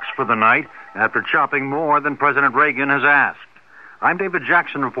its axe for the night after chopping more than President Reagan has asked. I'm David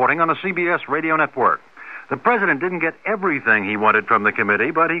Jackson reporting on the CBS Radio Network. The president didn't get everything he wanted from the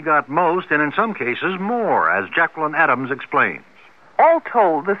committee, but he got most, and in some cases more, as Jacqueline Adams explains. All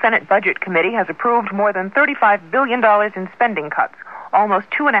told, the Senate Budget Committee has approved more than $35 billion in spending cuts, almost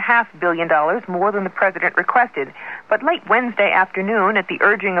 $2.5 billion more than the president requested. But late Wednesday afternoon, at the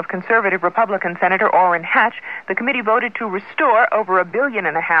urging of conservative Republican Senator Orrin Hatch, the committee voted to restore over $1.5 billion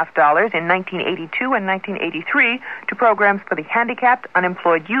in 1982 and 1983 to programs for the handicapped,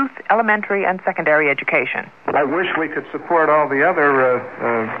 unemployed youth, elementary and secondary education. I wish we could support all the other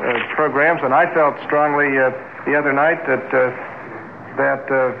programs, and I felt strongly the other night that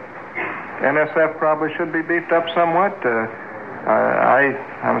NSF probably should be beefed up somewhat.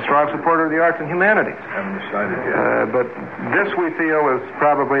 I'm a strong supporter of the arts and humanities. Haven't decided yet. But this, we feel, is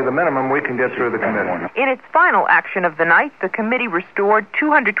probably the minimum we can get through the committee. In its final action of the night, the committee restored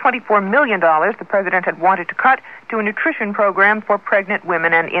 $224 million the president had wanted to cut to a nutrition program for pregnant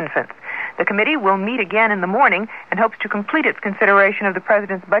women and infants. The committee will meet again in the morning and hopes to complete its consideration of the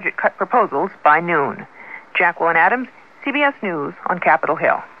president's budget cut proposals by noon. Jacqueline Adams, CBS News on Capitol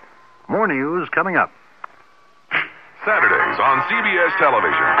Hill. More news coming up. Saturdays on CBS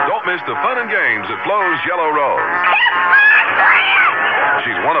Television. Don't miss the fun and games at Flo's Yellow Rose.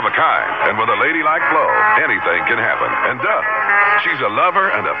 She's one of a kind, and with a lady like Flo, anything can happen, and does. She's a lover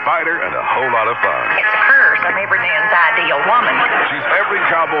and a fighter and a whole lot of fun. It's her, some Aberdeen's ideal woman. She's every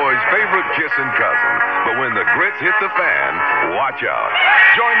cowboy's favorite kissing cousin. But when the grits hit the fan, watch out.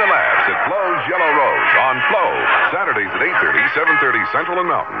 Join the laughs at Flo's Yellow Rose on Flo, Saturdays at 8:30, 7:30 Central and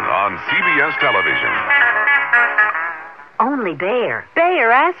Mountain on CBS Television. Only Bayer. Bayer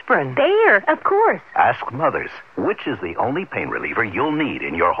aspirin. Bayer, of course. Ask mothers, which is the only pain reliever you'll need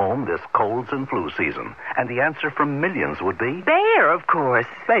in your home this colds and flu season? And the answer from millions would be... Bayer, of course.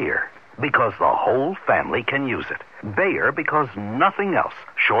 Bayer, because the whole family can use it. Bayer, because nothing else,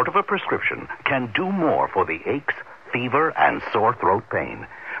 short of a prescription, can do more for the aches, fever, and sore throat pain.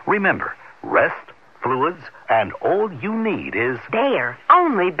 Remember, rest, fluids, and all you need is... Bayer.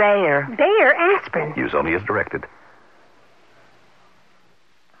 Only Bayer. Bayer aspirin. Use only as directed.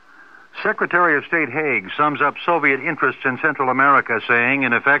 Secretary of State Haig sums up Soviet interests in Central America, saying,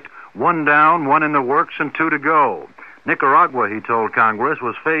 in effect, 1 down, 1 in the works, and 2 to go. Nicaragua, he told Congress,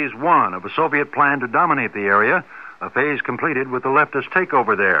 was phase 1 of a Soviet plan to dominate the area, a phase completed with the leftist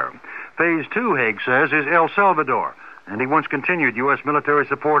takeover there. Phase 2, Haig says, is El Salvador, and he wants continued U.S. military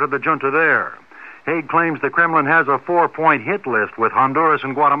support of the junta there. Haig claims the Kremlin has a 4-point hit list with Honduras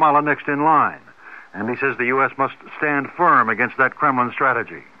and Guatemala next in line, and he says the U.S. must stand firm against that Kremlin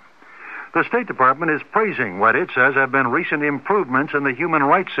strategy. The State Department is praising what it says have been recent improvements in the human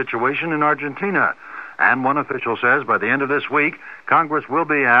rights situation in Argentina. And one official says by the end of this week, Congress will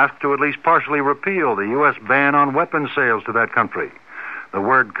be asked to at least partially repeal the U.S. ban on weapons sales to that country. The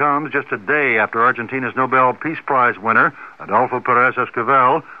word comes just a day after Argentina's Nobel Peace Prize winner, Adolfo Pérez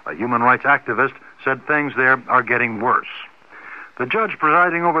Esquivel, a human rights activist, said things there are getting worse. The judge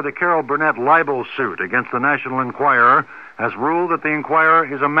presiding over the Carol Burnett libel suit against the National Enquirer has ruled that the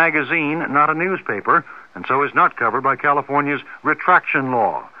Enquirer is a magazine, not a newspaper, and so is not covered by California's retraction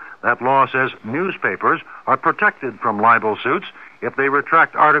law. That law says newspapers are protected from libel suits if they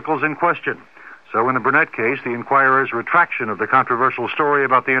retract articles in question. So in the Burnett case, the Enquirer's retraction of the controversial story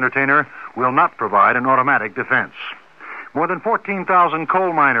about the entertainer will not provide an automatic defense. More than 14,000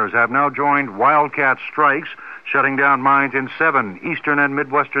 coal miners have now joined wildcat strikes, shutting down mines in 7 eastern and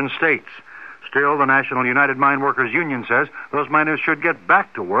midwestern states. Still, the National United Mine Workers Union says those miners should get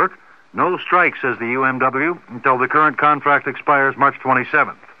back to work. No strike, says the UMW, until the current contract expires March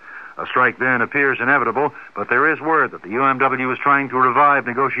 27th. A strike then appears inevitable, but there is word that the UMW is trying to revive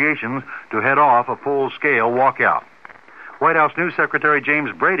negotiations to head off a full-scale walkout. White House News Secretary James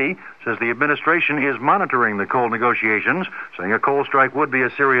Brady says the administration is monitoring the coal negotiations, saying a coal strike would be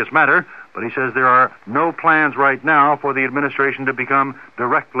a serious matter, but he says there are no plans right now for the administration to become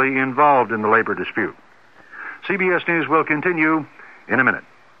directly involved in the labor dispute. CBS News will continue in a minute.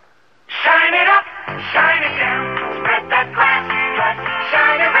 Shine it up, shine it down, spread that glass, plus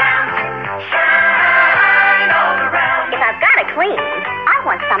shine around, shine all around. If I've got to clean, I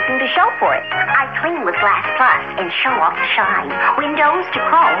want something to show for it. I clean with Glass Plus and show off the shine. Windows to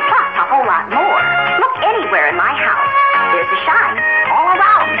chrome, plus a whole lot more. Look anywhere in my house. There's a shine all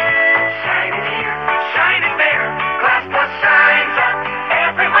around. Shine it here, shine it there, Glass Plus shines up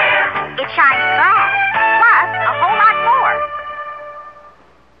everywhere. It shines glass, plus a whole lot more.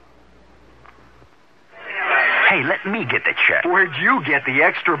 Hey, let me get the check. Where'd you get the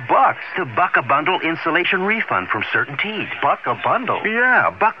extra bucks? The Buck-A-Bundle insulation refund from CertainTeed. Buck-A-Bundle? Yeah,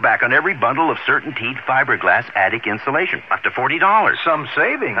 buck back on every bundle of CertainTeed fiberglass attic insulation. Up to $40. Some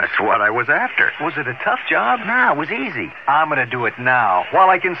savings. That's what I was after. Was it a tough job? Nah, it was easy. I'm going to do it now, while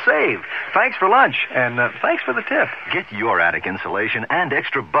I can save. Thanks for lunch, and thanks for the tip. Get your attic insulation and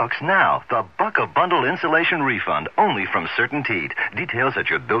extra bucks now. The Buck-A-Bundle insulation refund, only from CertainTeed. Details at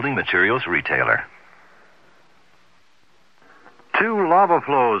your building materials retailer. 2 lava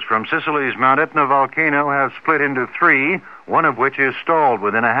flows from Sicily's Mount Etna volcano have split into 3, one of which is stalled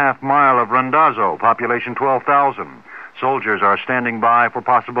within a half-mile of Randazzo, population 12,000. Soldiers are standing by for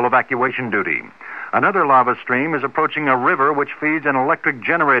possible evacuation duty. Another lava stream is approaching a river which feeds an electric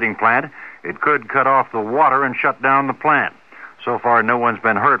generating plant. It could cut off the water and shut down the plant. So far, no one's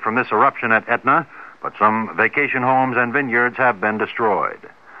been hurt from this eruption at Etna, but some vacation homes and vineyards have been destroyed.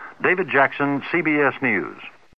 David Jackson, CBS News.